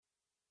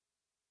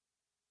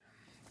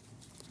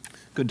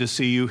Good to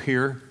see you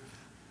here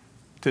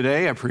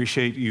today. I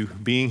appreciate you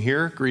being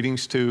here.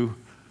 Greetings to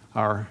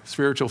our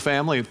spiritual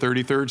family at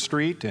 33rd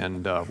Street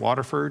and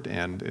Waterford,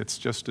 and it's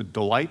just a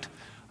delight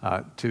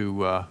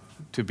to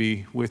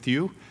be with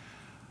you.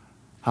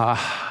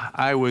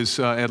 I was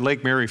at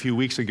Lake Mary a few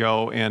weeks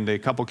ago, and a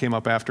couple came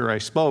up after I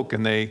spoke,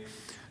 and they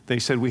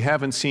said, "We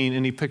haven't seen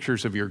any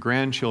pictures of your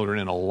grandchildren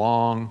in a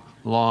long,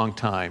 long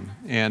time."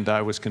 And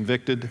I was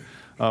convicted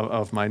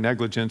of my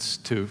negligence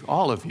to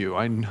all of you.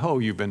 I know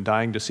you've been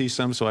dying to see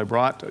some, so I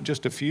brought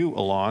just a few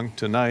along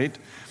tonight.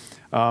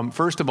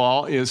 First of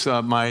all is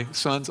my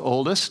son's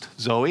oldest,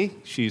 Zoe.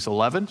 She's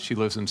 11. She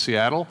lives in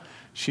Seattle.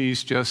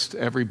 She's just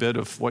every bit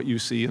of what you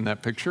see in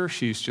that picture.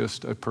 She's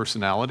just a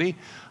personality.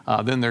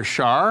 Then there's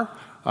Shar,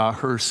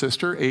 her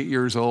sister, 8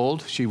 years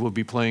old. She will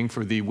be playing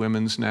for the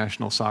women's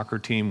national soccer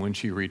team when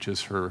she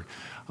reaches her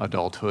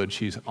adulthood.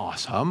 She's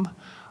awesome.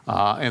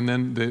 And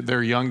then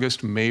their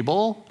youngest,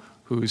 Mabel,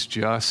 who's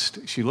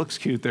she looks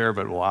cute there,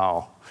 but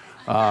wow.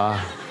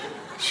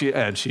 She's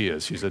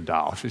a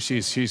doll.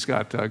 She's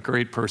got a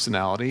great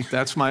personality.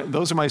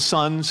 Those are my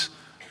son's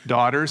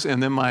daughters.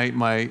 And then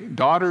my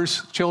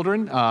daughter's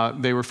children,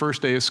 they were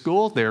first day of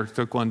school. They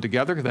took one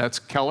together. That's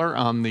Keller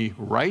on the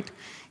right.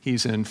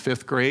 He's in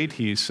 5th grade.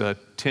 He's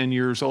 10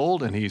 years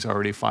old, and he's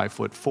already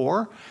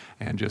 5'4",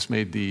 and just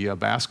made the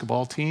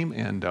basketball team,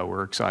 and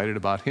we're excited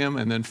about him.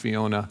 And then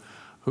Fiona,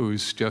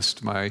 who's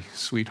just my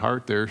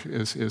sweetheart, there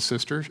is his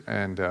sister,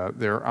 and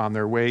they're on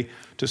their way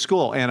to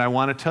school. And I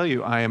want to tell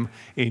you, I am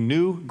a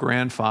new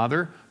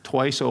grandfather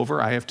twice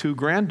over. I have 2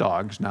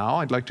 granddogs now.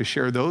 I'd like to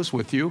share those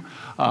with you.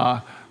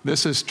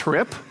 This is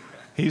Trip.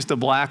 He's the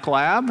black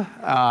lab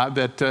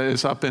that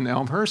is up in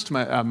Elmhurst,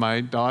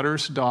 my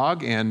daughter's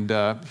dog, and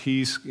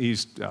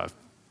he's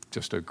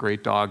just a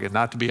great dog. And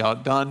not to be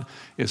outdone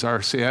is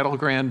our Seattle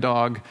grand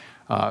dog.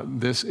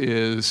 This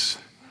is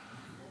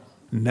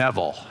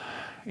Neville.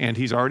 And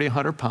he's already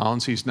 100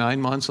 pounds. He's 9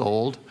 months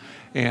old.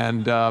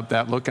 And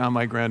that look on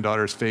my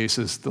granddaughter's face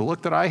is the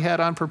look that I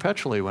had on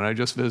perpetually when I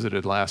just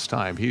visited last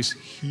time. He's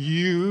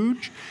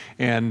huge,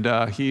 and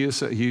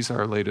he's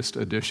our latest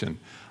addition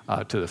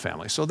to the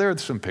family. So there are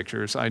some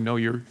pictures. I know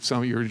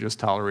some of you are just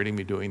tolerating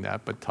me doing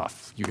that, but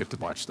tough. You get to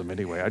watch them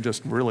anyway. I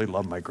just really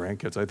love my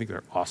grandkids. I think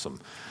they're awesome.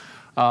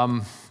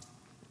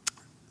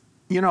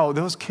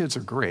 Those kids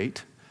are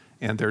great,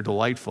 and they're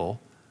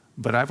delightful,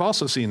 but I've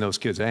also seen those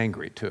kids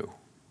angry, too.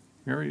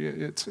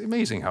 It's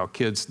amazing how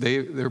kids,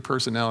 their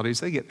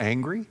personalities, they get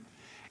angry,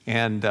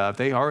 and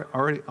they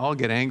all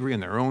get angry in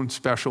their own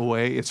special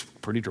way. It's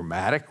pretty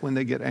dramatic when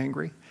they get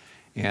angry,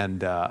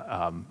 and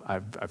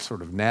I've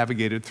sort of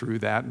navigated through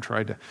that and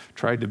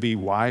tried to be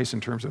wise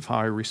in terms of how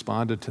I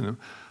responded to them.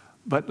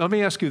 But let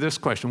me ask you this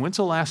question. When's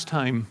the last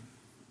time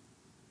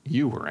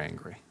you were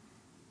angry?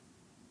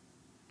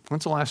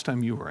 When's the last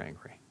time you were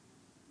angry?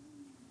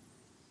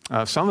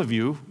 Some of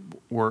you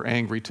were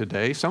angry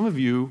today. Some of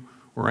you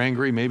were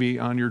angry maybe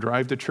on your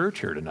drive to church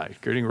here tonight,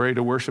 getting ready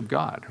to worship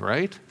God,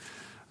 right?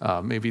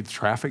 Maybe the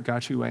traffic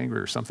got you angry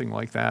or something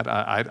like that.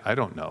 I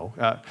don't know.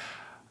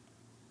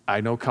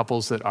 I know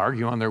couples that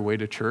argue on their way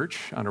to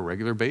church on a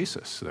regular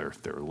basis. They're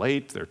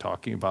late. They're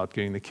talking about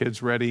getting the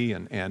kids ready,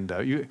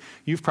 and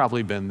you've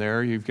probably been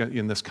there. You've got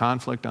in this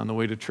conflict on the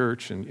way to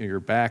church, and you're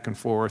back and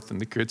forth, and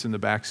the kids in the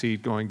back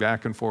seat going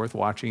back and forth,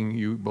 watching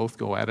you both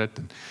go at it,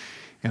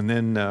 and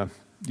then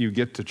you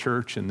get to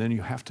church, and then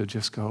you have to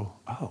just go,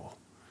 "Oh,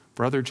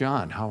 Brother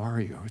John, how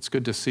are you? It's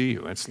good to see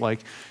you." It's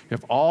like you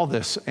have all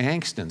this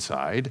angst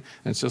inside,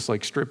 and it's just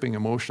like stripping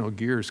emotional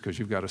gears because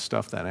you've got to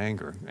stuff that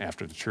anger.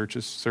 After the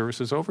church's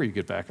service is over, you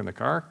get back in the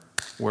car.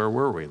 Where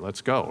were we?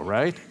 Let's go,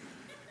 right?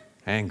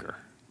 Anger.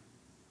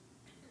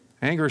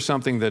 Anger is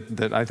something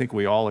that I think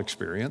we all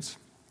experience.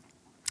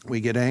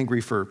 We get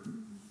angry for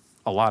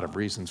a lot of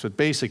reasons, but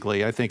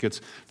basically I think it's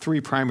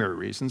 3 primary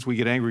reasons. We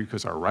get angry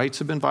because our rights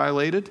have been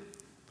violated.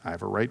 I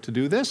have a right to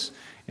do this,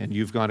 and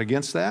you've gone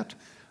against that.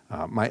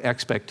 My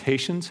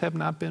expectations have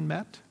not been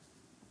met,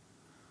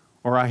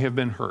 or I have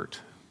been hurt.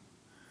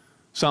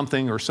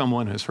 Something or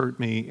someone has hurt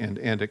me, and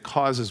it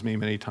causes me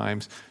many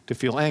times to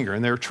feel anger.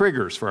 And there are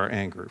triggers for our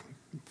anger.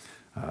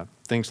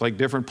 Things like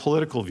different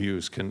political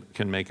views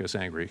can make us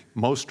angry.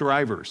 Most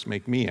drivers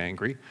make me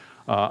angry.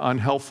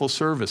 Unhelpful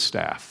service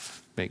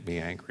staff make me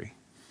angry.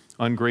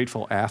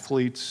 Ungrateful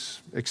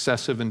athletes,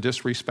 excessive and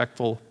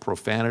disrespectful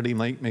profanity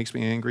makes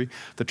me angry.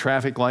 The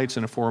traffic lights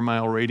in a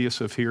 4-mile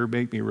radius of here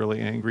make me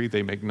really angry.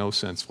 They make no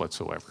sense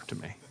whatsoever to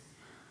me.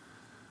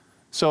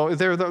 So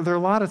there are a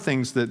lot of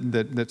things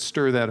that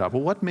stir that up.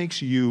 Well, what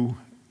makes you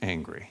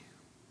angry?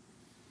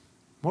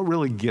 What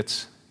really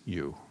gets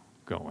you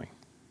going?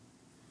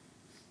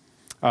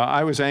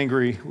 I was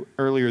angry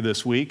earlier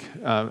this week.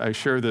 I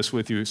share this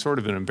with you, sort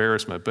of an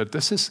embarrassment, but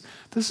this is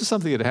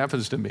something that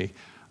happens to me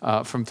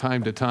from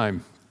time to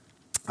time.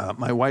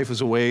 My wife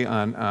is away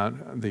on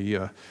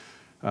the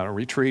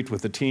retreat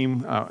with the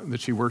team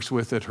that she works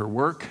with at her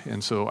work,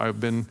 and so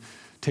I've been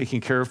taking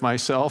care of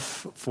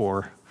myself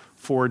for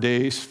 4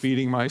 days,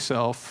 feeding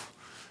myself,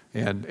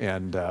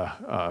 and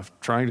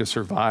trying to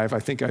survive. I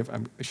think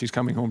she's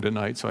coming home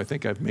tonight, so I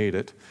think I've made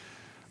it.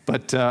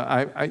 But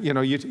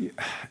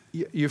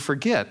you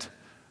forget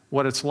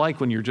what it's like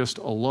when you're just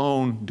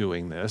alone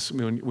doing this. I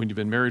mean, when you've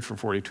been married for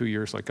 42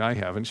 years like I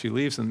have, and she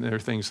leaves, and there are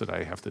things that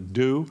I have to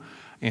do.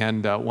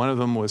 And one of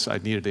them was I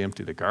needed to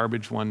empty the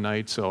garbage one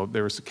night. So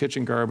there was the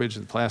kitchen garbage,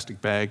 the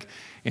plastic bag,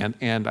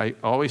 and I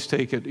always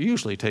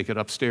usually take it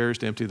upstairs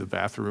to empty the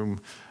bathroom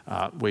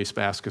waste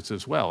baskets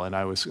as well. And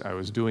I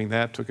was doing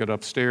that, took it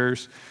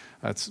upstairs,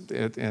 I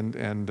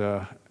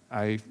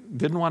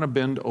didn't want to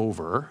bend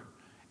over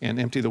and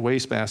empty the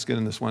wastebasket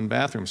in this one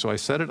bathroom. So I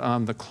set it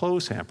on the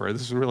clothes hamper.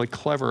 This is a really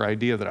clever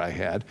idea that I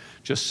had.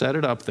 Just set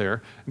it up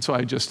there, and so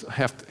I just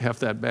heft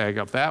that bag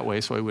up that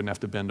way so I wouldn't have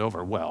to bend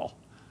over. Well,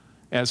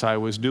 as I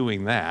was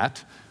doing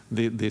that,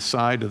 the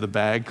side of the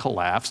bag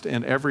collapsed,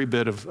 and every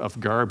bit of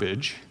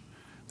garbage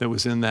that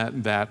was in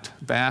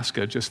that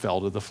basket just fell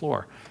to the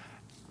floor.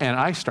 And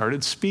I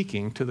started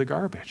speaking to the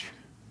garbage.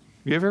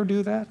 You ever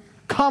do that?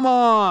 Come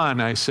on,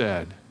 I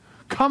said.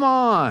 Come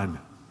on.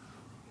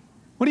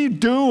 What are you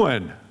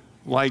doing?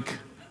 Like,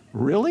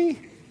 really?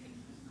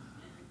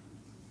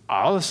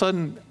 All of a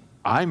sudden,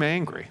 I'm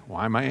angry.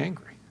 Why am I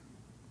angry?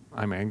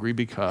 I'm angry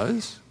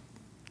because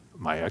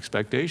my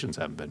expectations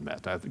haven't been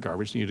met. The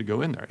garbage needed to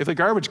go in there. If the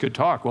garbage could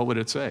talk, what would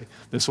it say?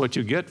 This is what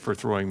you get for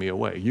throwing me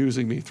away,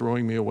 using me,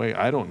 throwing me away.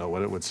 I don't know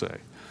what it would say.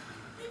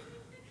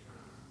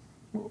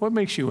 What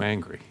makes you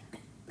angry?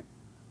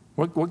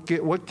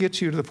 What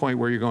gets you to the point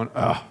where you're going,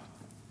 ugh?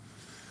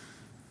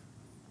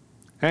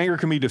 Anger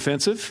can be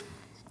defensive,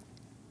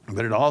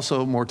 but it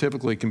also more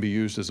typically can be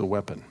used as a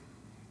weapon.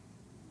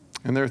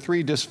 And there are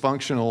three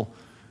dysfunctional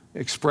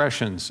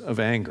expressions of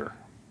anger.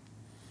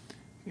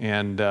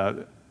 And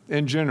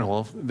in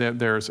general,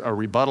 there's a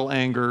rebuttal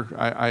anger.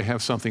 I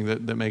have something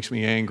that makes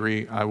me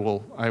angry. I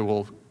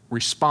will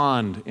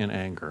respond in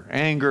anger.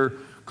 Anger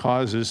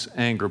causes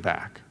anger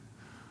back.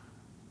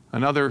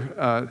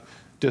 Another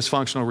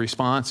dysfunctional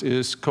response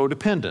is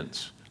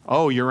codependence.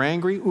 Oh, you're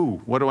angry?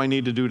 Ooh, what do I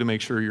need to do to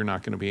make sure you're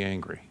not going to be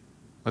angry?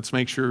 Let's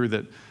make sure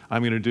that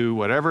I'm going to do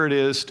whatever it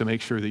is to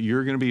make sure that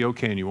you're going to be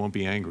okay and you won't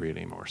be angry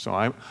anymore. So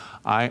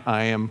I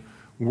am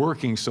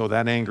working so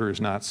that anger is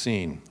not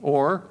seen.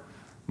 Or,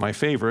 my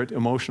favorite,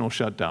 emotional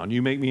shutdown.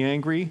 You make me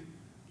angry,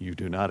 you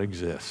do not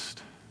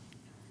exist.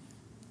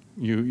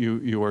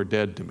 You are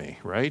dead to me,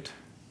 right?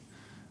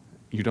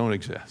 You don't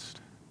exist.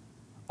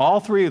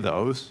 All three of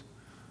those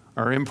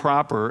are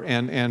improper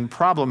and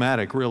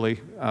problematic,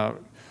 really,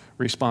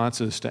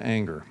 responses to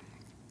anger.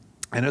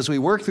 And as we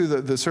work through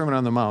the Sermon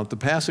on the Mount, the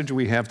passage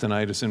we have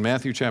tonight is in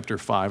Matthew chapter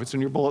 5. It's in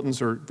your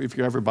bulletins, or if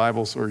you have your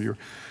Bibles or you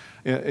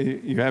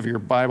have your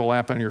Bible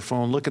app on your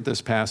phone, look at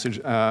this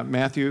passage,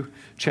 Matthew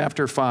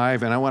chapter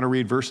 5, and I want to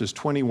read verses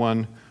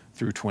 21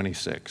 through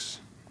 26.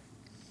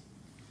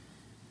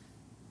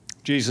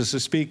 Jesus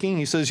is speaking.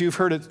 He says, "You've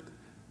heard it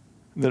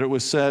that it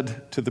was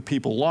said to the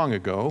people long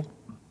ago,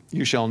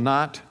 'You shall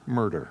not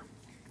murder.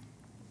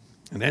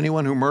 And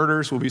anyone who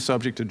murders will be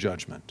subject to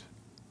judgment.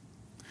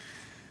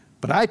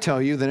 But I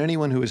tell you that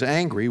anyone who is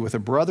angry with a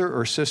brother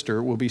or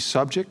sister will be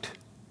subject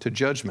to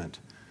judgment.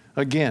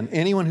 Again,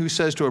 anyone who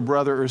says to a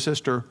brother or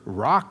sister,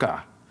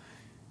 'Raka,'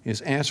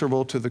 is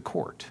answerable to the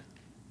court.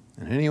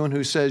 And anyone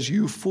who says,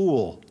 'You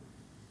fool,'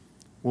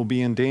 will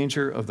be in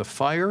danger of the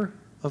fire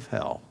of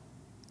hell.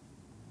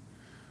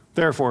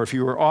 Therefore, if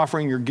you are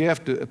offering your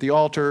gift at the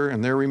altar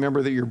and there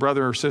remember that your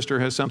brother or sister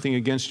has something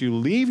against you,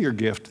 leave your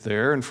gift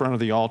there in front of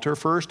the altar.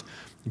 First,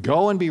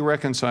 go and be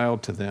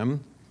reconciled to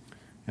them,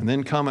 and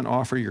then come and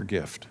offer your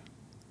gift.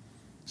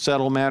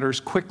 Settle matters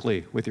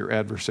quickly with your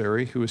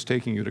adversary who is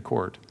taking you to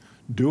court.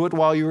 Do it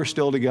while you are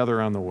still together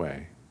on the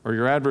way, or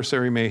your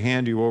adversary may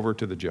hand you over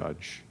to the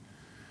judge.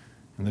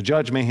 And the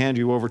judge may hand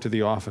you over to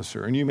the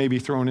officer, and you may be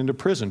thrown into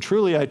prison.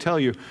 Truly, I tell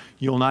you,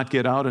 you'll not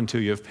get out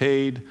until you have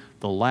paid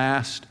the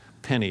last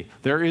penny."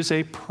 There is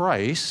a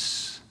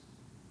price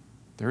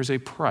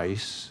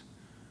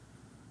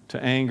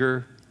to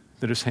anger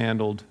that is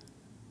handled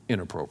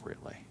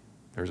inappropriately.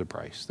 There's a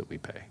price that we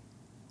pay.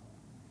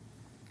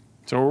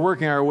 So we're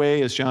working our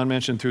way, as John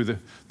mentioned, through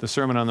the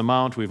Sermon on the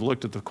Mount. We've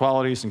looked at the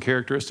qualities and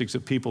characteristics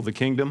of people of the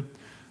kingdom.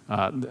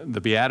 The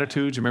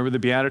Beatitudes, remember the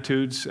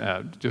Beatitudes?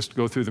 Just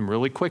go through them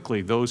really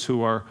quickly. Those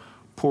who are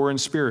poor in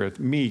spirit,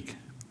 meek,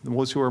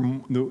 those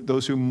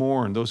who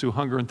mourn, those who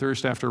hunger and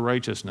thirst after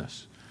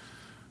righteousness,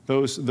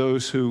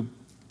 those who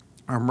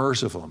are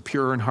merciful and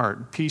pure in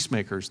heart,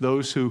 peacemakers,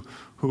 those who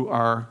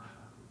are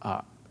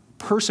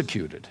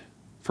persecuted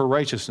for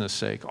righteousness'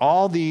 sake.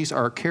 All these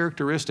are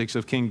characteristics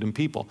of kingdom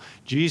people.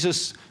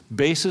 Jesus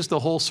bases the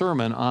whole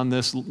sermon on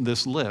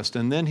this list,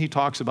 and then he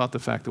talks about the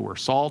fact that we're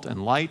salt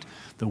and light,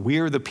 that we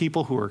are the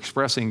people who are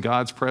expressing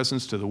God's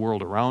presence to the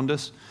world around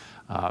us.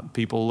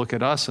 People look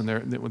at us and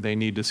they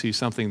need to see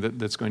something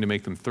that's going to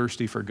make them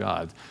thirsty for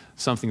God,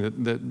 something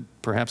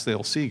that perhaps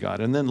they'll see God.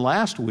 And then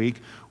last week,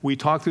 we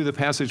talked through the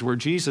passage where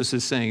Jesus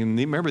is saying,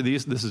 remember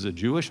this is a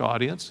Jewish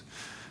audience,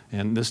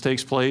 and this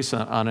takes place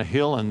on a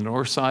hill on the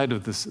north side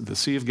of the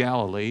Sea of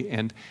Galilee,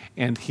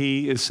 and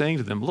he is saying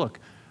to them, look,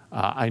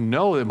 I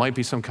know there might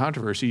be some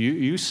controversy.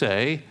 You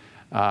say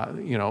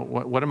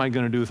what am I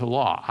going to do with the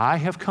law? I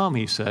have come,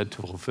 he said,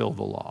 to fulfill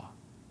the law.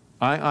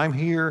 I'm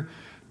here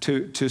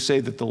to say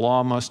that the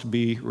law must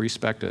be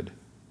respected.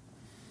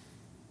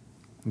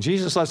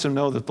 Jesus lets them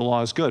know that the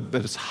law is good,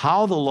 but it's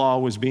how the law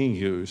was being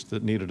used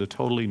that needed a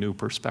totally new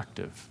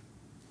perspective.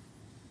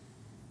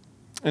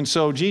 And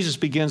so Jesus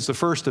begins the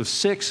first of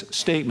 6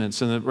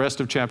 statements in the rest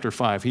of chapter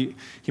 5. He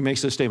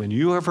makes this statement,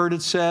 you have heard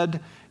it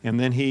said, and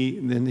then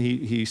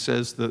he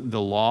says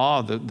the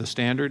law, the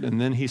standard, and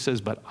then he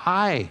says, but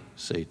I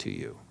say to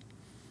you.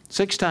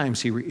 6 times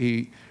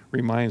he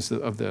reminds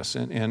of this,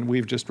 and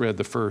we've just read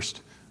the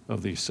first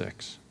of these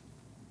 6.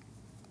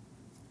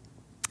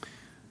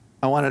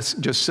 I want to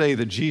just say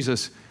that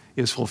Jesus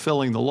is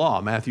fulfilling the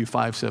law, Matthew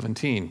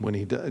 5:17, when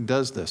he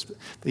does this.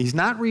 He's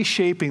not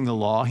reshaping the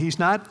law. He's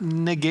not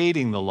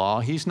negating the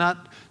law. He's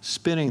not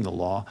spinning the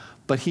law.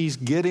 But he's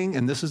getting,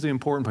 and this is the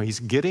important part,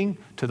 he's getting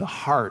to the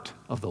heart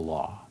of the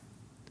law.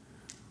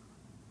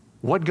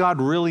 What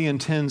God really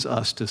intends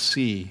us to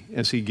see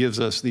as he gives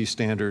us these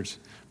standards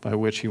by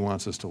which he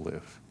wants us to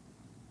live.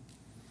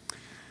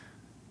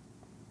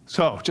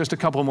 So, just a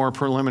couple more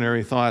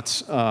preliminary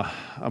thoughts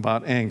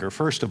about anger.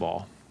 First of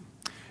all,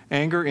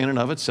 anger in and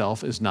of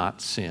itself is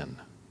not sin.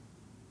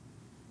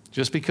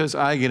 Just because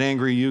I get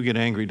angry, you get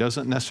angry,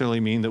 doesn't necessarily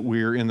mean that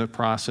we're in the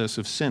process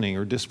of sinning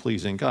or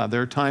displeasing God.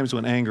 There are times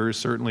when anger is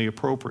certainly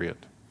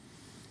appropriate.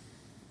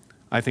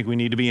 I think we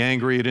need to be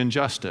angry at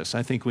injustice.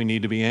 I think we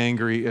need to be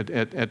angry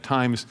at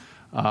times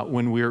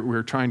when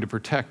we're trying to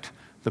protect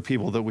the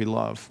people that we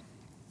love.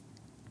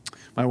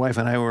 My wife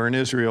and I were in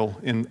Israel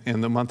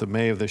in the month of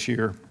May of this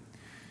year,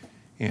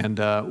 and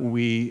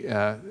we,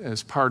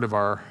 as part of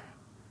our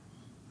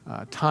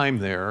time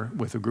there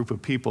with a group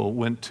of people,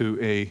 went to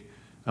a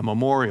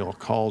memorial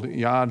called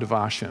Yad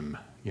Vashem.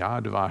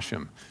 Yad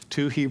Vashem.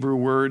 2 Hebrew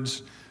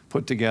words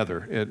put together,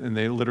 and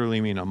they literally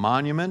mean a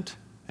monument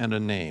and a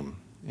name.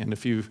 And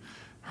if you've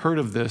heard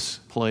of this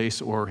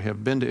place or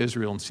have been to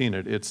Israel and seen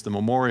it, it's the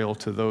memorial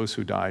to those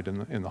who died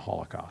in the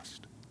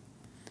Holocaust.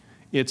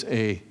 It's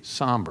a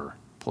somber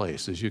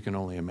place, as you can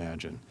only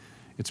imagine.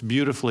 It's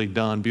beautifully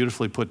done,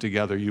 beautifully put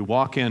together. You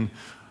walk in,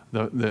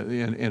 and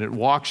it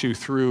walks you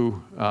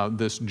through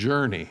this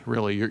journey,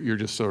 really. You're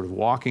just sort of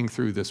walking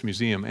through this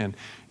museum, and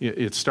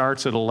it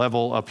starts at a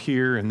level up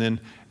here, and then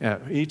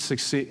each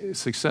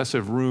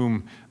successive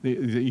room,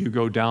 you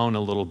go down a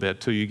little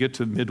bit till you get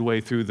to midway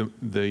through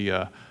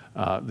the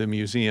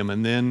museum,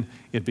 and then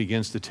it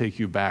begins to take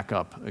you back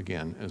up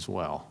again as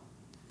well.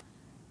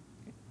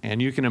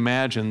 And you can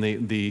imagine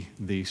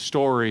the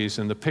stories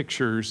and the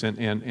pictures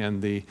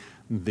and the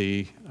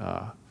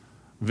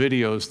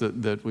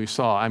videos that we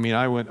saw. I mean,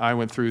 I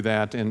went through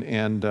that,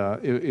 and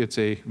it's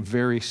a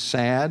very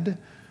sad,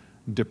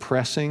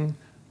 depressing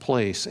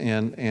place.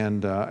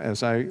 And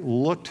as I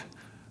looked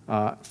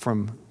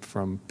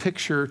from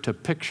picture to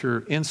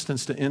picture,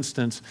 instance to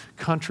instance,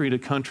 country to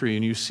country,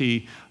 and you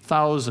see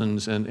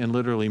thousands and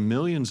literally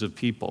millions of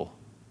people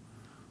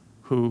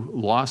who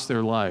lost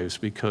their lives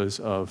because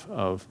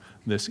of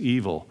this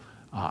evil,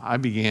 I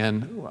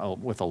began,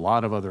 with a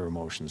lot of other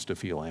emotions, to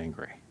feel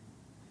angry.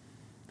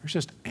 There's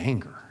just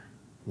anger.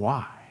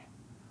 Why?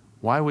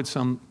 Why would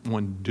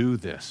someone do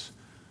this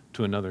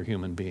to another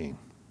human being?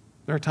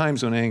 There are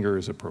times when anger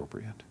is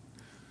appropriate.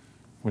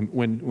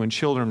 When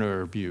children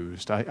are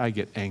abused, I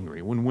get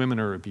angry. When women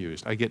are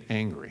abused, I get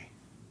angry.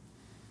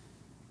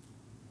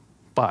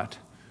 But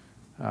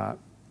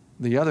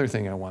the other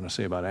thing I want to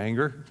say about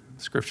anger,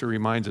 Scripture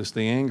reminds us,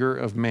 the anger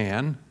of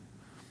man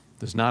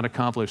does not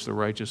accomplish the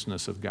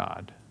righteousness of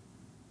God.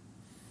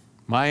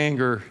 My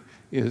anger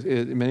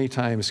many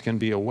times can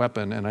be a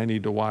weapon, and I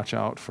need to watch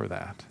out for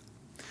that.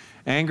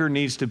 Anger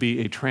needs to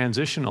be a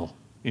transitional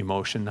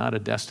emotion, not a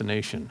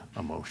destination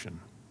emotion.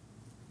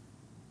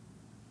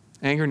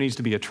 Anger needs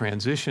to be a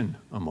transition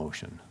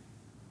emotion,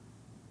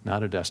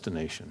 not a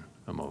destination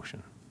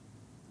emotion.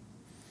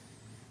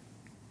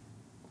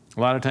 A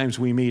lot of times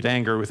we meet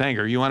anger with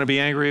anger. You want to be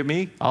angry at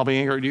me? I'll be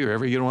angry at you.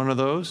 Ever get one of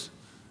those?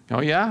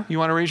 Oh yeah? You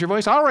want to raise your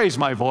voice? I'll raise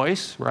my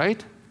voice,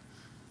 right?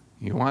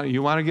 You want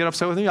to get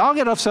upset with me? I'll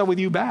get upset with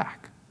you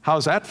back.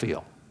 How's that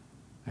feel?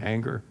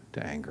 Anger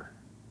to anger.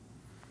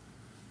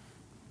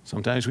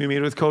 Sometimes we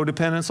meet with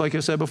codependence, like I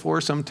said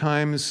before.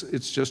 Sometimes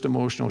it's just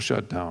emotional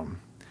shutdown.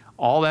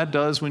 All that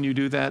does when you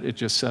do that, it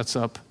just sets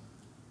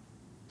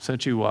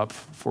you up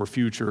for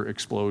future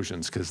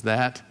explosions, because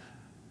that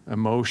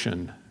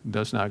emotion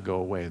does not go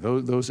away.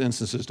 Those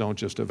instances don't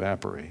just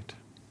evaporate.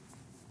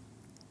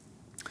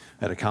 I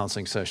had a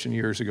counseling session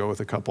years ago with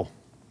a couple.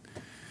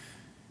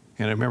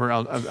 And I remember,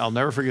 I'll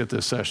never forget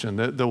this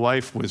session. The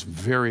wife was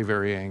very,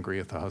 very angry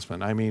at the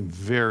husband. I mean,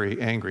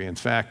 very angry. In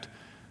fact,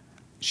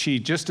 she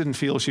just didn't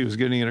feel she was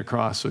getting it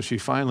across, so she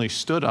finally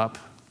stood up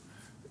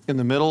in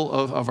the middle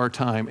of our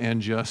time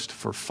and just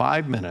for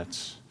 5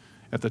 minutes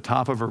at the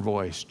top of her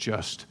voice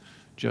just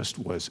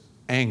was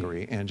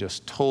angry and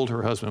just told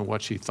her husband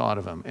what she thought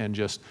of him and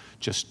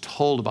just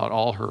told about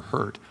all her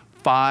hurt.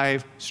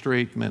 5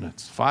 straight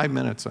minutes. 5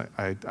 minutes,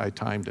 I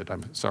timed it.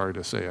 I'm sorry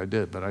to say I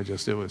did, but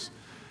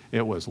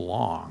it was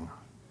long,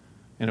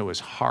 and it was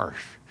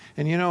harsh.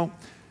 And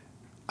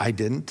I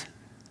didn't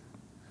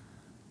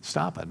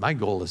stop it. My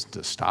goal is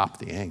to stop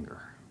the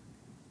anger.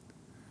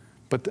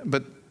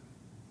 But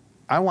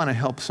I want to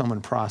help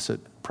someone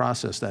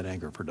process that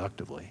anger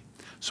productively.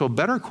 So a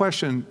better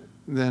question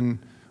than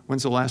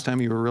when's the last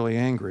time you were really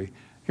angry?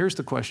 Here's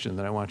the question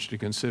that I want you to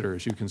consider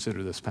as you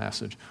consider this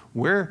passage.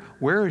 Where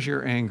is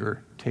your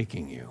anger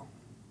taking you?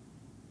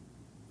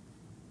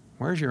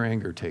 Where's your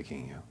anger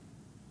taking you?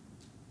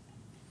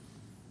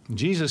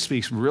 Jesus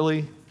speaks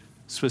really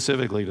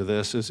specifically to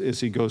this as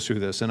he goes through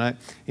this. And I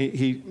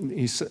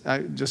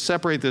just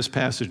separate this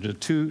passage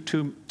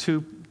into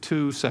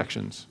two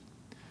sections.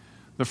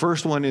 The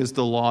first one is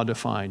the law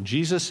defined.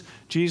 Jesus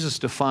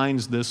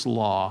defines this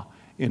law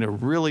in a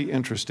really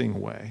interesting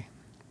way.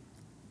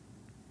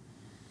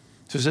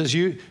 So it says,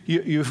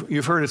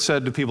 you've heard it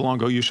said to people long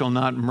ago, you shall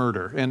not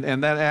murder.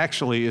 And that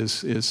actually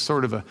is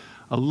sort of a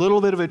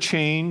little bit of a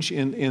change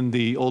in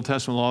the Old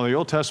Testament law. The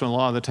Old Testament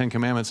law of the Ten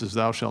Commandments is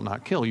thou shalt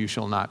not kill, you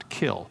shall not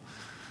kill.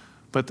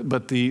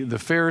 But the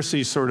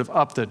Pharisees sort of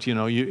upped it,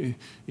 you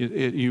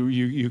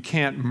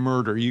can't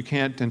murder, you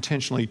can't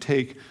intentionally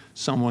take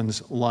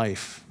someone's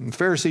life. And the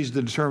Pharisees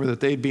determined that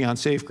they'd be on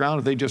safe ground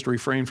if they just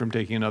refrained from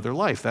taking another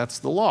life. That's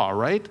the law,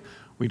 right?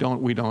 We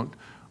don't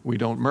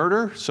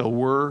murder, so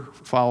we're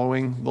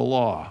following the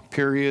law.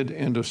 Period.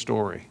 End of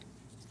story.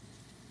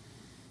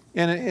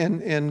 And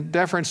in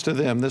deference to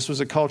them, this was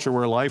a culture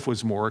where life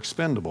was more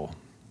expendable.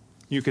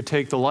 You could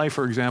take the life,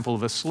 for example,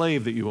 of a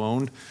slave that you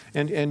owned,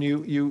 and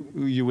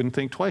you wouldn't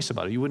think twice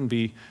about it. You wouldn't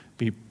be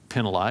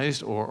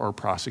penalized or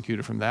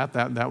prosecuted from that.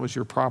 That was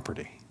your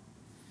property.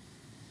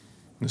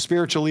 And the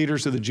spiritual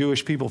leaders of the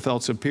Jewish people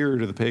felt superior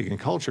to the pagan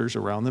cultures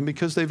around them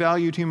because they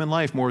valued human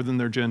life more than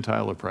their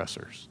Gentile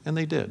oppressors, and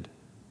they did.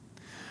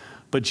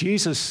 But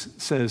Jesus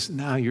says,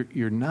 no,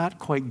 you're not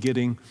quite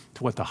getting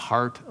to what the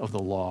heart of the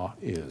law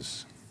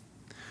is.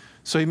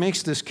 So he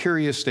makes this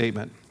curious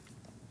statement.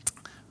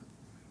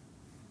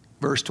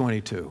 Verse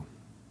 22.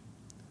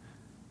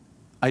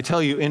 I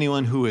tell you,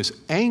 anyone who is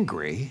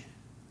angry,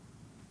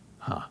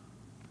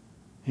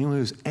 anyone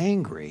who's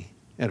angry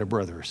at a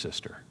brother or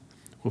sister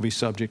will be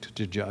subject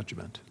to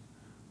judgment.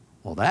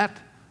 Well, that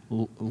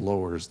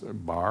lowers the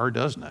bar,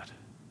 doesn't it?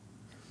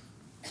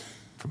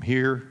 From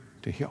here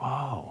to here.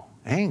 Oh,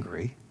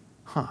 angry?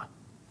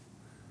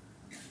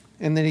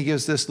 And then he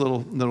gives this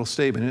little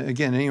statement. And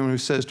again, anyone who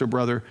says to a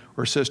brother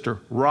or sister,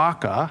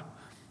 raka,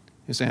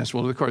 is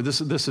answerable to the court.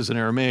 This is an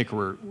Aramaic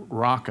word,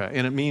 raka,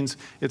 and it means,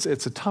 it's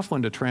a tough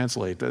one to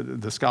translate.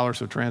 The scholars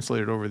have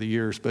translated over the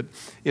years, but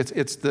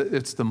it's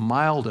the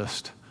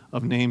mildest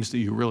of names that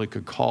you really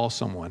could call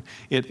someone.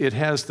 It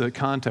has the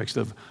context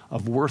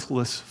of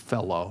worthless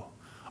fellow.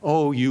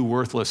 Oh, you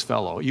worthless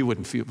fellow. You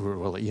wouldn't feel,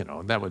 well,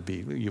 that would be,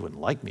 you wouldn't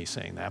like me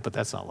saying that, but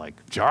that's not like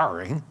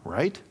jarring,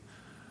 right?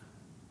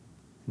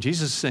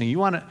 Jesus is saying, you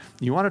want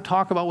to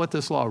talk about what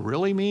this law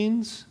really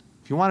means?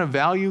 If you want to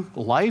value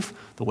life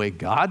the way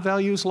God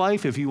values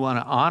life, if you want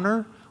to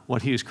honor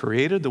what he has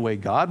created the way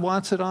God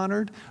wants it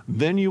honored,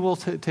 then you will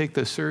take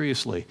this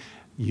seriously.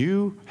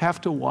 You have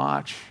to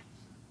watch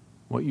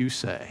what you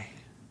say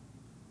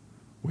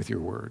with your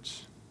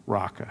words.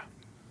 Raka.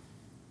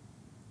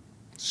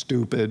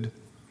 Stupid,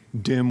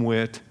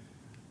 dimwit,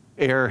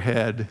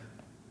 airhead,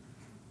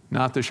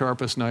 not the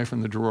sharpest knife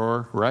in the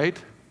drawer, right?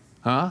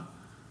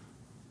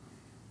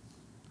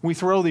 We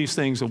throw these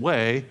things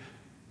away,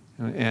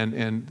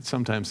 and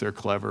sometimes they're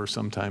clever,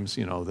 sometimes,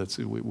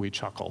 we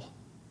chuckle.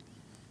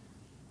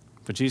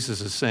 But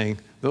Jesus is saying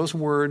those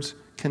words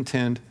can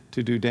tend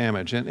to do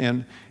damage.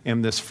 And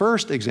this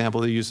first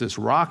example, they use this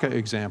raka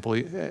example,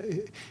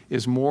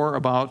 is more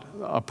about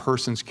a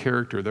person's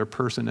character, their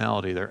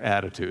personality, their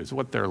attitudes,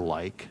 what they're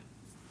like.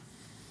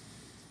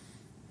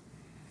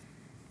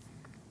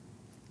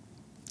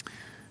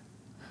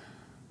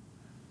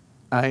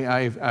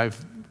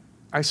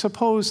 I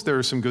suppose there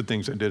are some good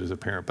things I did as a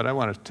parent, but I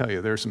want to tell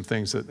you there are some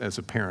things that as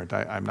a parent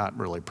I'm not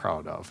really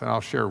proud of, and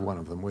I'll share one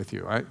of them with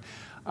you.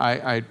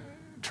 I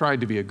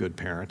tried to be a good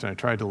parent, and I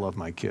tried to love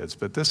my kids,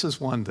 but this is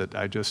one that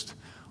I just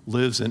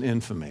lives in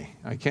infamy.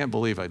 I can't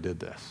believe I did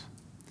this.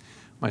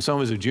 My son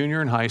was a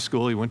junior in high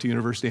school. He went to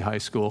University High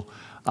School.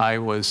 I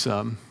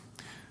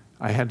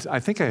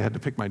think I had to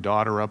pick my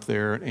daughter up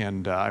there,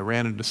 and I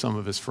ran into some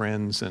of his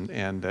friends,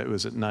 and it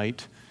was at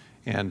night.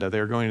 And they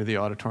were going to the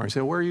auditorium. I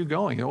said, where are you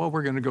going? Well,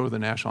 we're going to go to the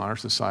National Honor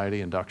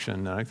Society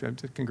induction. And I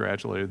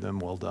congratulated them.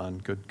 Well done.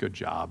 Good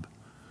job.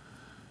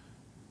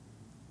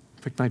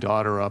 Picked my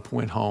daughter up,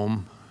 went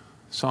home,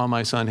 saw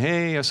my son.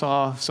 Hey, I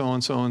saw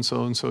so-and-so and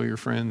so-and-so, your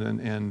friend.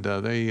 And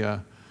they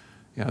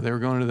were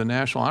going to the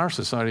National Honor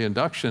Society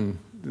induction,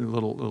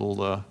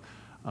 little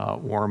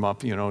warm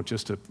up,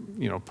 just to,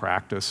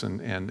 practice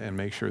and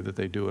make sure that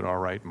they do it all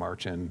right,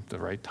 march in the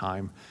right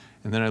time.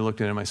 And then I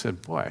looked at him, I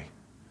said, boy,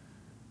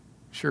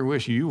 sure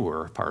wish you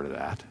were a part of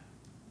that.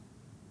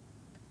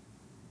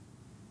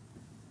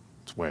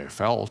 That's the way I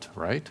felt,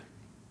 right?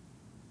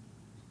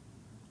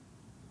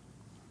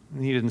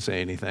 And he didn't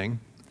say anything.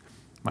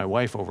 My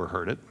wife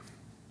overheard it.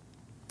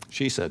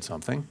 She said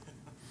something.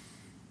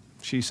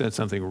 She said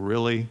something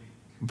really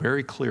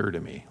very clear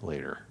to me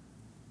later.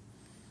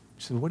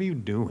 She said, "What are you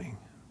doing?"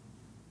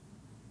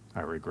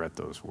 I regret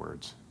those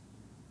words.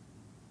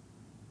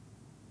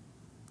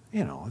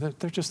 You know,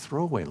 they're just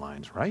throwaway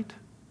lines, right?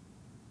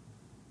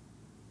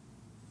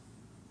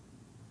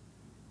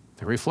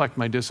 They reflect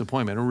my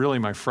disappointment and really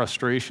my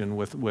frustration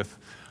with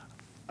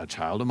a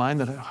child of mine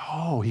that,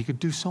 he could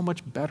do so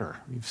much better.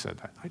 You've said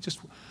that. I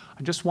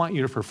just want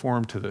you to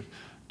perform to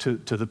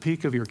the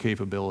peak of your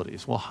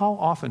capabilities. Well, how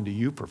often do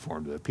you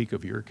perform to the peak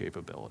of your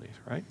capabilities,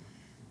 right?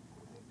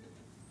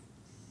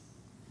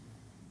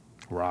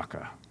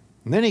 Raka.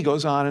 And then he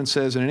goes on and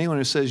says, and anyone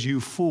who says, "You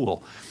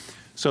fool."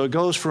 So it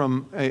goes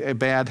from a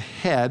bad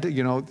head,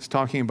 it's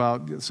talking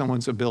about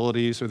someone's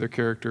abilities or their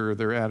character or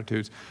their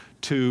attitudes,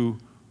 to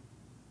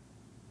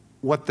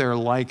what they're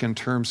like in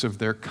terms of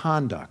their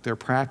conduct, their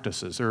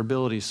practices, their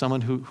abilities,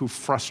 someone who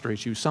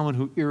frustrates you, someone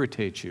who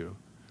irritates you.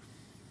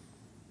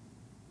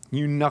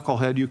 You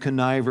knucklehead, you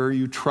conniver,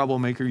 you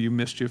troublemaker, you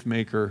mischief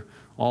maker,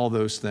 all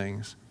those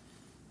things.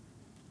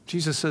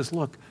 Jesus says,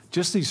 look,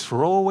 just these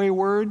throwaway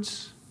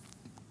words,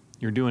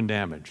 you're doing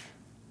damage.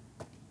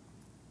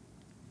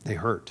 They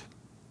hurt.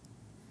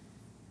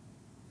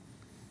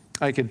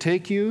 I could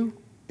take you,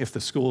 if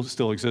the school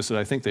still existed,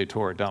 I think they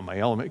tore it down.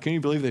 Can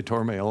you believe they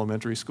tore my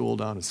elementary school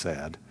down? It's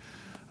sad.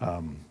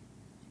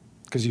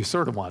 Because you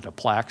sort of want a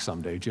plaque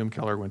someday. Jim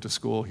Keller went to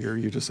school here.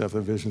 You just have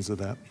the visions of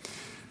that.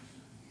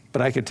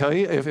 But I could tell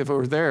you, if it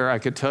were there, I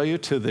could tell you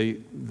take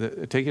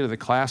you to the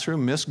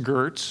classroom. Miss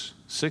Gertz,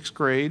 6th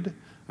grade.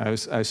 I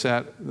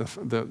sat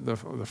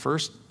the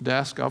first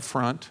desk up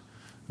front,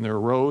 and there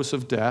were rows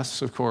of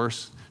desks, of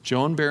course.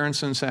 Joan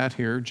Berenson sat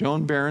here.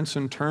 Joan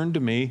Berenson turned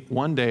to me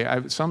one day,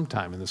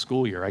 sometime in the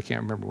school year, I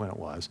can't remember when it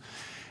was,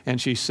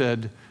 and she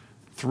said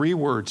 3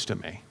 words to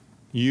me: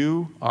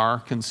 "You are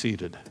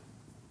conceited."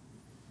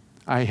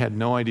 I had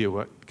no idea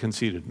what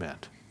conceited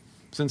meant.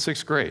 It's in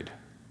 6th grade,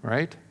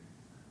 right?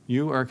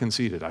 You are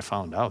conceited. I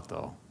found out,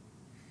 though.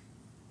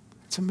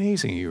 It's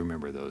amazing you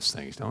remember those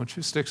things, don't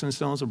you? Sticks and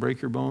stones will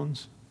break your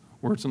bones.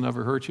 Words will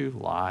never hurt you.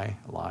 Lie,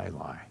 lie,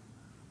 lie.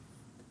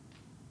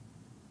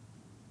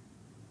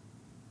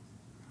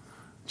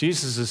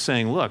 Jesus is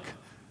saying, look,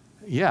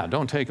 yeah,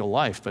 don't take a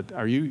life, but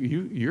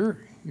you're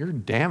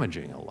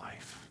damaging a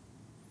life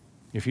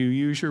if you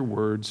use your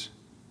words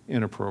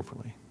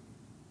inappropriately.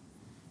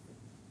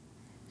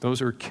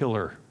 Those are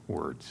killer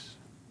words.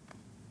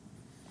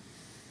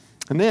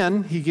 And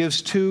then he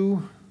gives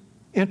 2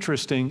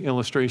 interesting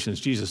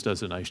illustrations. Jesus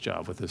does a nice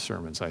job with his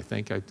sermons, I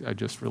think. I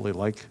just really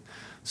like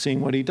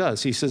seeing what he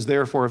does. He says,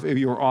 therefore, if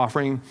you are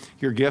offering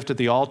your gift at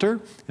the altar,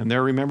 and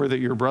there remember that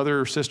your brother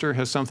or sister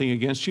has something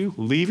against you,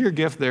 leave your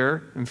gift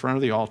there in front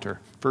of the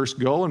altar. First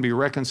go and be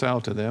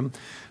reconciled to them,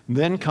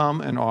 then come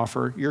and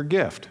offer your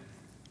gift.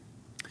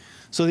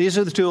 So these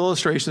are the 2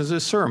 illustrations of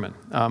this sermon.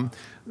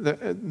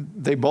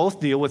 They both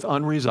deal with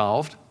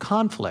unresolved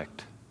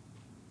conflict.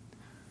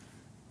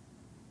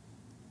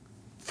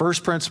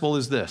 First principle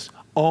is this: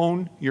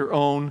 own your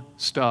own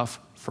stuff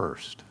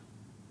first.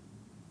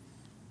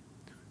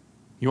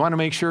 You want to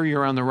make sure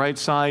you're on the right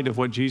side of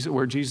where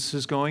Jesus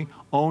is going?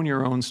 Own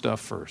your own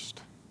stuff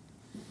first.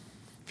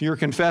 If you're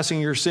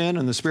confessing your sin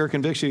and the Spirit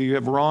convicts you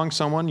have wronged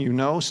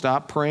someone,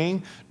 stop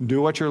praying,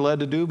 do what you're led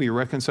to do, be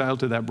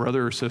reconciled to that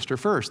brother or sister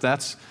first.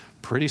 That's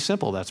pretty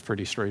simple. That's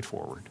pretty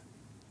straightforward.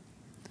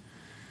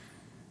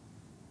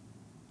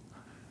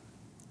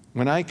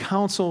 When I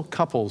counsel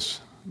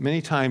couples,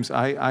 many times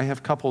I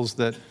have couples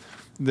that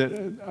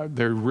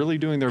they're really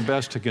doing their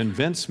best to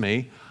convince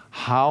me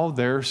how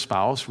their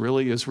spouse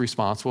really is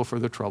responsible for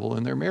the trouble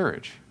in their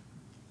marriage.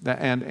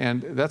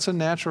 And that's a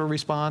natural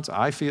response.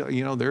 I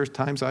feel, there's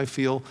times I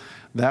feel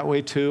that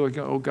way too. I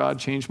go, oh, God,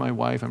 change my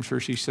wife. I'm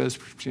sure she says,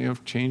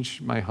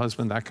 change my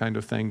husband, that kind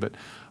of thing.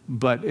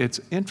 But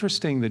it's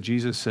interesting that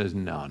Jesus says,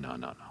 no.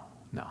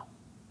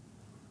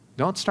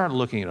 Don't start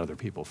looking at other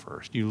people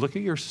first. You look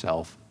at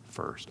yourself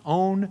first.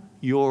 Own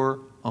your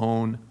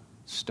own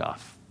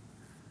stuff.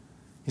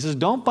 He says,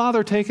 don't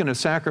bother taking a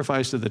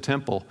sacrifice to the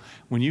temple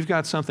when you've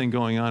got something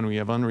going on, when you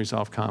have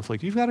unresolved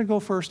conflict. You've got to go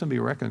first and be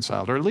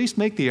reconciled, or at least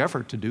make the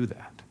effort to do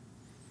that.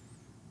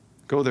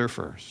 Go there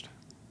first.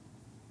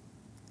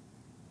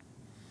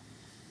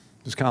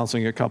 I was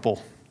counseling a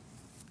couple,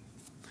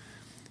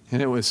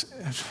 and it was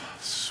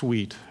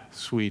sweet,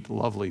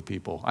 lovely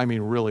people. I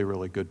mean, really,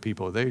 really good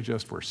people. They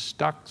just were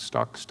stuck,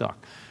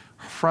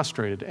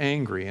 frustrated,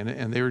 angry,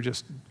 and they were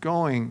just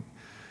going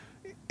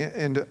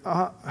and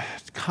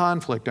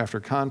conflict after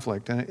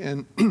conflict,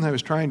 and I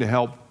was trying to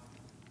help.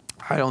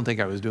 I don't think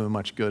I was doing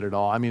much good at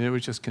all. I mean, it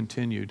was just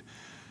continued.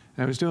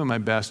 And I was doing my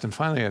best, and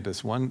finally I had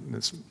this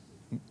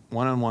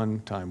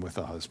one-on-one time with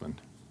the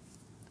husband.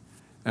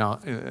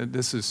 Now, and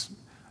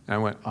I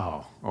went,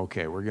 oh,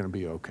 okay, we're going to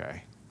be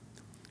okay.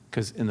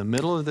 Because in the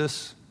middle of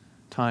this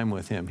time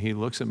with him, he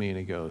looks at me and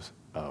he goes,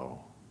 oh.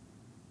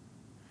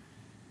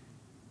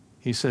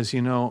 He says,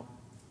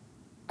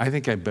 I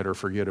think I better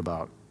forget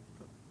about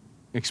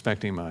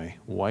expecting my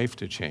wife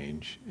to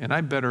change, and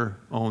I better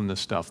own the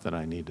stuff that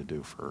I need to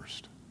do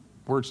first.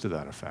 Words to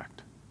that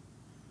effect.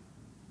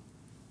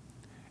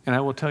 And I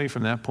will tell you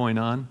from that point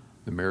on,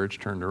 the marriage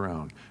turned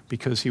around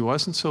because he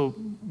wasn't so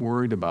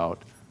worried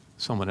about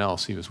someone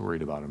else, he was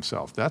worried about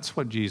himself. That's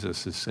what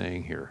Jesus is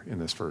saying here in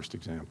this first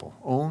example.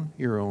 Own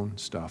your own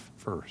stuff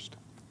first.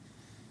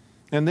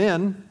 And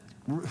then,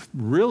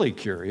 really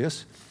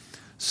curious,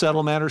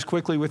 settle matters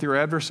quickly with your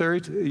adversary.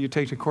 You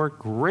take to court,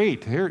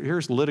 great,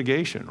 here's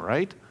litigation,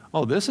 right?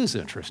 Oh, this is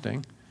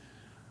interesting.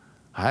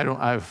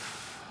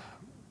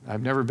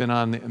 I've never been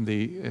on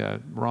the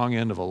wrong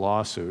end of a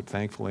lawsuit,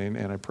 thankfully,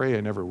 and I pray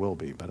I never will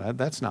be, but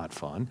that's not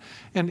fun.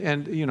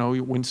 And you know,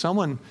 when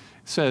someone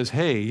says,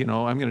 hey, you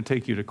know, I'm going to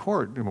take you to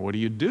court, what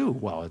do?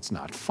 Well, it's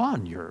not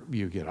fun.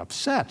 You get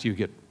upset. You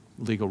get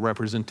legal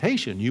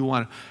representation. You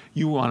want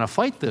to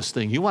fight this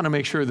thing. You want to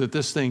make sure that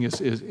this thing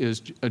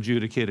is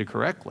adjudicated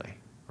correctly,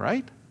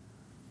 right?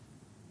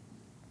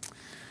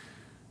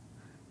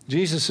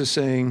 Jesus is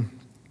saying,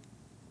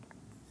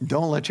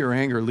 don't let your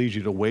anger lead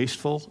you to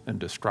wasteful and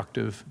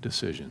destructive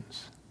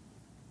decisions.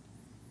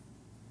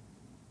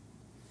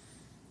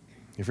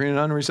 If you're in an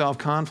unresolved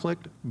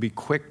conflict, be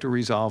quick to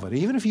resolve it,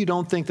 even if you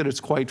don't think that it's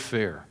quite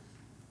fair.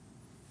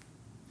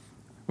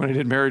 When I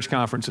did marriage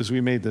conferences,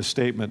 we made this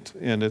statement,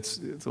 and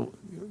it's a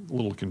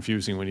little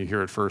confusing when you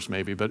hear it first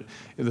maybe, but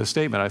the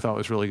statement I thought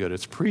was really good.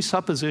 It's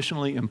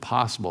presuppositionally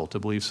impossible to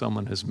believe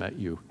someone has met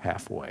you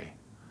halfway.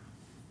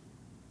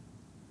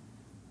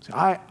 So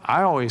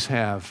I always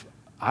have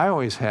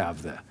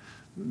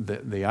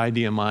the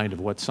idea in mind of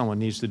what someone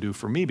needs to do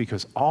for me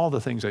because all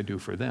the things I do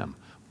for them.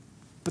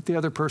 But the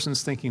other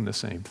person's thinking the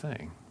same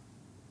thing.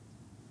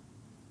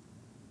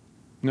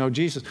 No,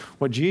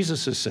 what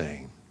Jesus is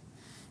saying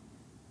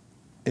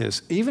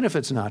is, even if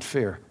it's not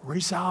fair,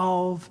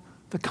 resolve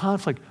the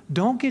conflict.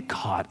 Don't get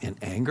caught in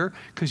anger,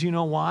 because you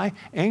know why?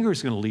 Anger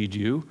is going to lead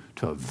you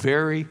to a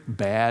very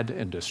bad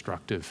and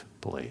destructive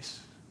place.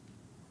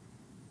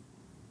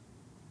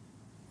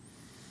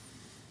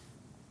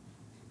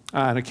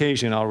 On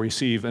occasion, I'll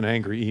receive an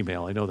angry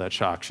email. I know that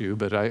shocks you,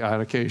 but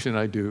on occasion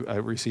I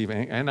receive,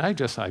 and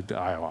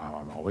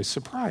I'm always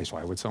surprised.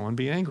 Why would someone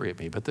be angry at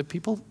me? But the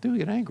people do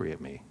get angry at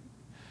me.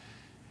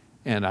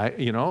 And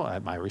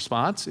my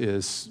response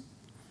is,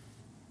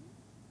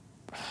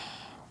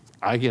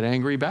 I get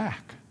angry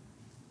back.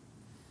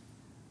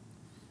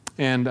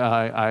 And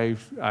I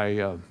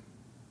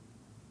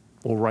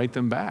will write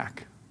them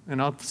back, and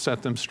I'll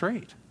set them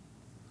straight.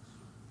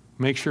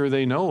 Make sure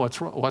they know what's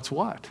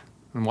what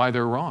and why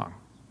they're wrong.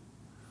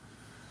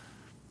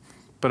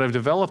 But I've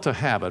developed a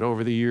habit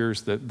over the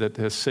years that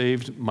has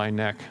saved my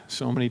neck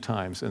so many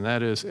times, and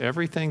that is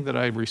everything that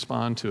I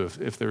respond to,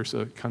 if there's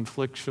a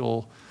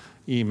conflictual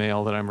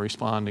email that I'm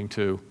responding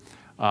to,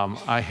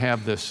 I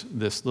have this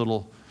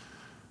little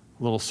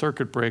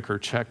circuit breaker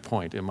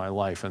checkpoint in my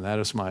life, and that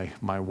is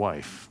my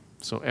wife.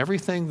 So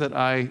everything that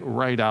I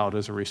write out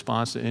as a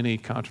response to any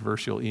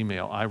controversial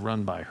email, I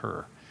run by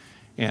her.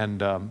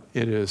 And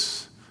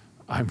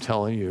I'm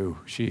telling you,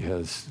 she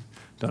has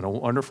done a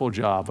wonderful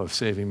job of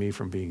saving me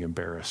from being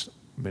embarrassed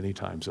many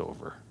times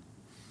over.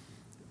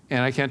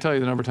 And I can't tell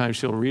you the number of times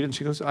she'll read it and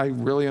she goes, I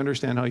really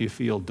understand how you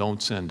feel.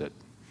 Don't send it.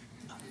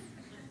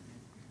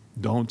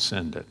 Don't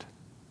send it.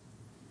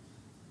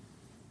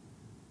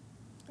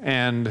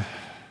 And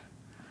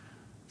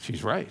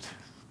she's right.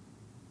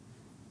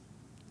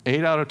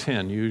 8 out of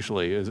 10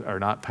 usually are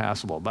not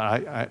passable,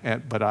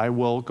 but I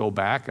will go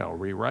back, I'll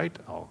rewrite,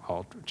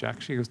 I'll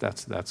check. She goes,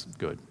 that's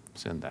good,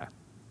 send that.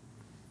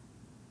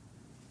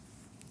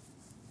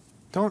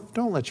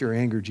 Don't let your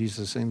anger, Jesus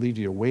is saying, lead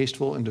you to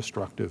wasteful and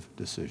destructive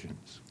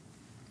decisions.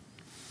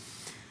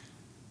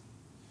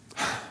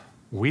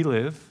 We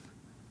live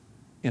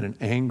in an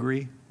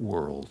angry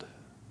world.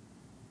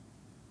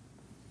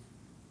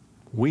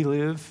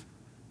 You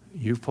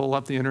pull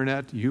up the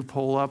internet, you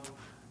pull up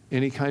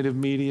any kind of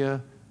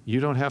media, you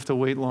don't have to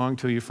wait long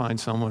till you find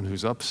someone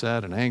who's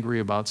upset and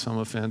angry about some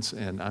offense,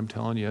 and I'm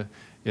telling you,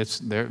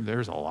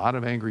 there's a lot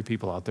of angry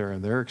people out there,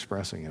 and they're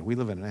expressing it. We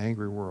live in an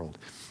angry world.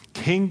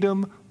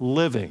 Kingdom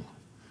living,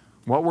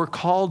 what we're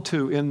called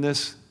to in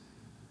this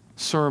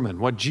sermon,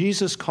 what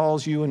Jesus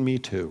calls you and me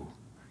to,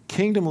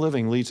 kingdom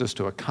living leads us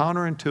to a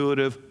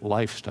counterintuitive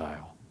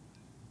lifestyle.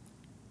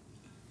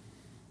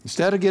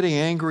 Instead of getting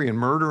angry and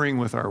murdering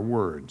with our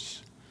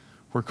words,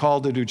 we're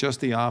called to do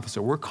just the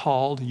opposite. We're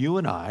called, you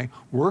and I,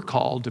 we're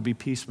called to be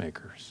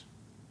peacemakers,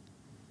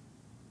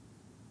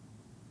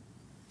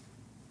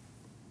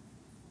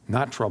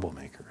 not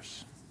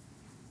troublemakers.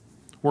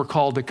 We're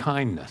called to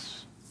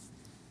kindness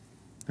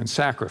and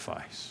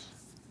sacrifice,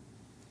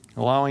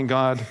 allowing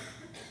God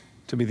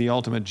to be the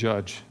ultimate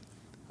judge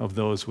of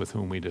those with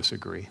whom we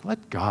disagree.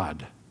 Let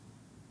God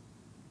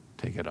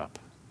take it up.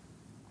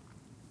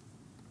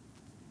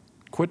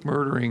 Quit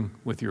murdering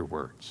with your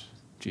words,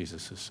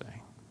 Jesus is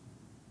saying.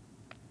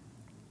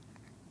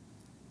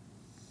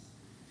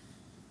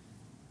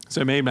 As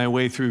I made my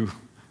way through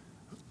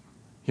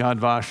Yad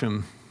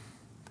Vashem,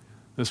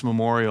 this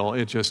memorial,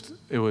 it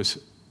was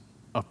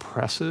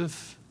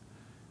oppressive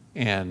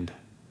and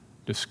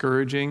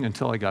discouraging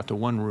until I got to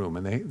one room.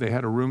 And they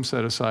had a room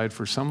set aside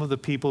for some of the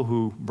people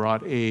who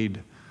brought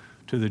aid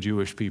to the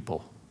Jewish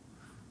people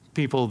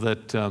people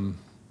that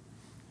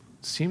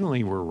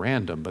seemingly were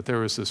random, but there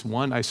was this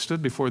one, I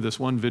stood before this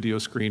one video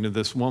screen of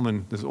this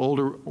woman, this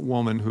older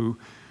woman who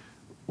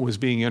was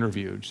being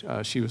interviewed.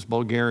 She was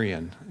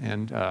Bulgarian,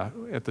 and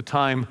at the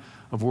time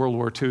of World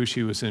War II,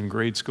 she was in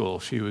grade school.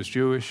 She was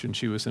Jewish, and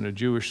she was in a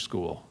Jewish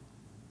school.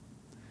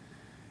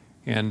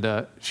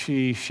 And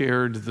she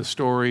shared the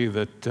story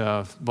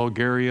that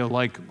Bulgaria,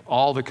 like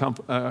all the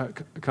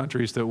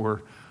countries that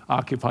were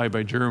occupied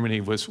by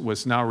Germany,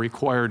 was now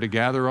required to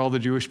gather all the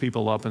Jewish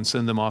people up and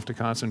send them off to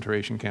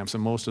concentration camps,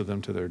 and most of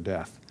them to their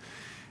death.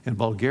 And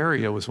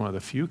Bulgaria was one of the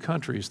few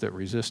countries that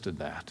resisted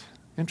that,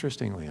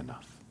 interestingly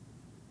enough.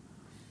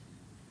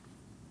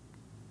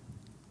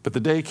 But the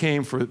day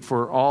came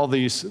for all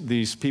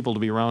these people to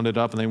be rounded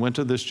up, and they went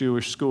to this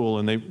Jewish school,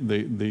 and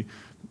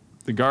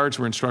the guards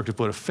were instructed to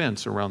put a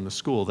fence around the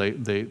school.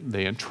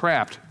 They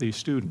entrapped these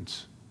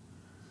students.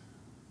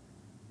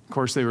 Of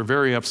course, they were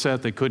very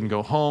upset. They couldn't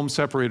go home,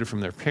 separated from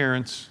their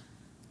parents.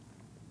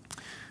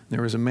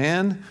 There was a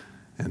man,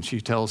 and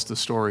she tells the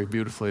story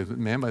beautifully, a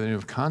man by the name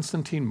of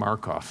Konstantin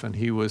Markov, and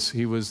he was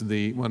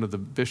one of the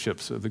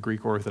bishops of the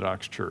Greek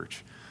Orthodox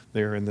Church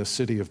there in the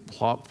city of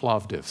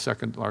Plovdiv,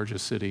 second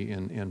largest city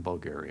in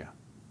Bulgaria.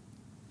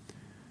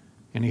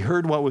 And he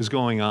heard what was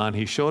going on.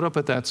 He showed up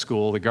at that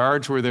school. The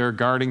guards were there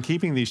guarding,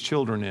 keeping these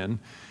children in.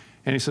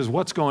 And he says,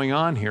 "What's going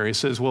on here?" He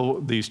says,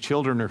 "Well, these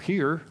children are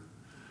here,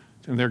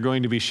 and they're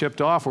going to be shipped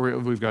off.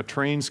 We've got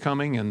trains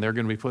coming, and they're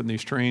going to be put in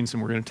these trains,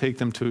 and we're going to take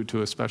them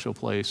to a special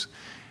place."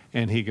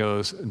 And he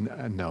goes,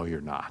 "No,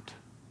 you're not."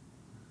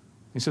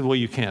 He said, "Well,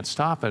 you can't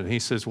stop it." And he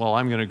says, "Well,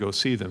 I'm going to go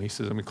see them." He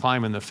says, "I'm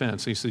climbing the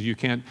fence." He says, "You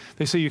can't."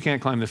 They say, "You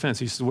can't climb the fence."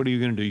 He says, "What are you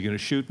going to do? You going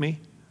to shoot me?"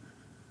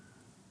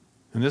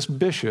 And this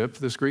bishop,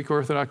 this Greek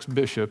Orthodox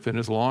bishop in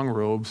his long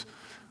robes,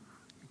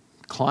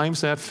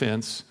 climbs that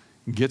fence,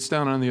 gets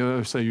down on the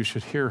other side. You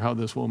should hear how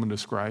this woman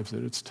describes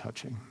it. It's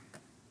touching.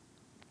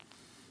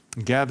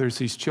 He gathers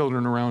these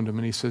children around him,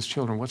 and he says,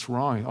 "Children, what's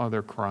wrong?" "Oh,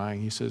 they're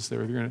crying." He says,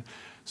 they're going to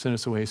send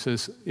us away. He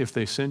says, "If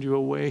they send you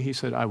away," he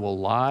said, "I will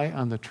lie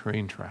on the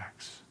train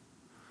tracks.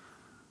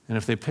 And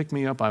if they pick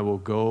me up, I will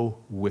go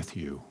with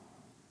you."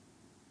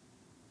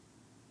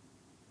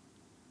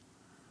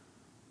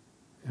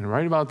 And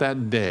right about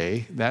that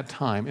day, that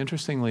time,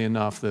 interestingly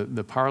enough,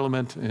 the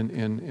parliament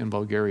in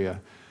Bulgaria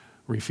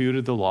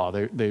refuted the law.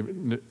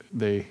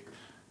 They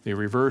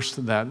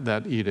reversed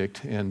that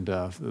edict, and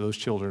those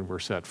children were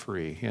set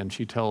free. And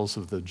she tells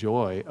of the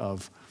joy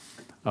of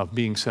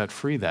being set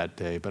free that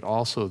day, but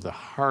also the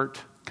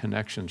heart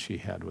connection she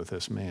had with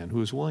this man who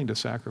was willing to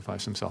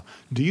sacrifice himself.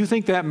 Do you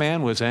think that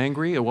man was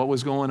angry at what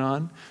was going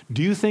on?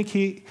 Don't you think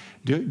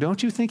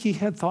he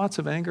had thoughts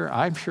of anger?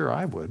 I'm sure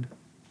I would.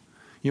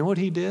 You know what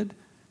he did?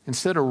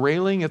 Instead of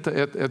railing at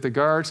the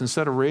guards,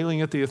 instead of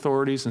railing at the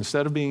authorities,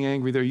 instead of being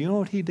angry there, you know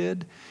what he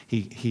did?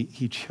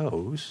 He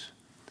chose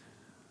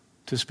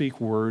to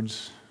speak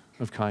words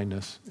of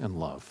kindness and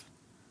love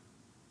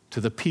to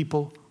the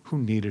people who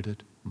needed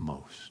it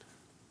most.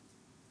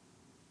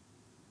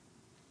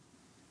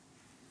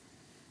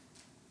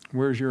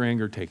 Where's your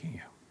anger taking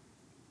you?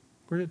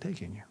 Where's it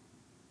taking you?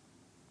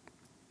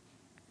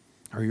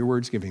 Are your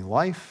words giving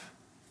life?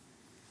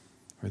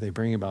 Or are they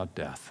bringing about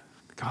death?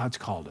 God's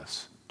called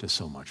us to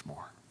so much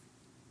more.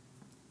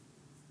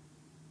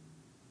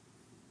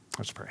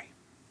 Let's pray.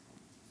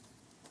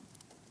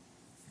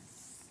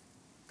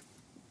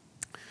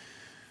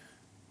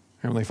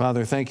 Heavenly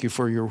Father, thank you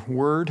for your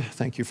word.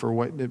 Thank you for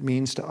what it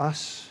means to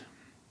us.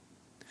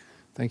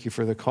 Thank you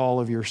for the call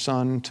of your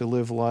Son to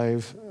live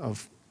lives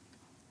of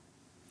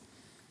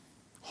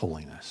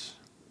holiness,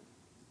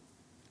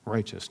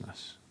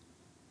 righteousness,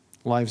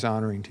 lives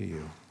honoring to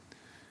you.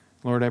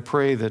 Lord, I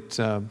pray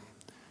that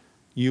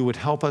you would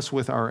help us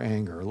with our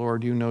anger.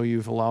 Lord, you know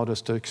you've allowed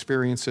us to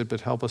experience it,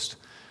 but help us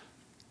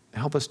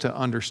to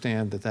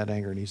understand that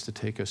anger needs to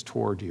take us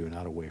toward you,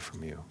 not away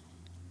from you.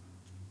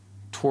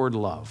 Toward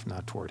love,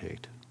 not toward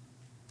hate.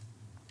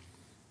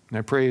 And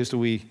I pray as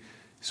we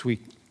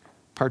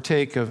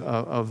partake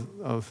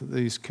of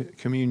these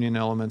communion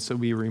elements that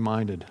we be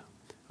reminded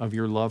of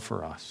your love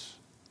for us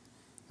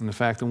and the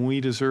fact that when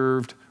we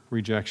deserved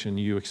rejection,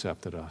 you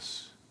accepted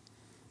us.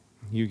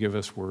 You give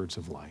us words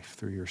of life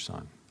through your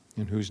Son,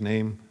 in whose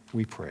name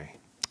we pray.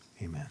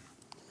 Amen.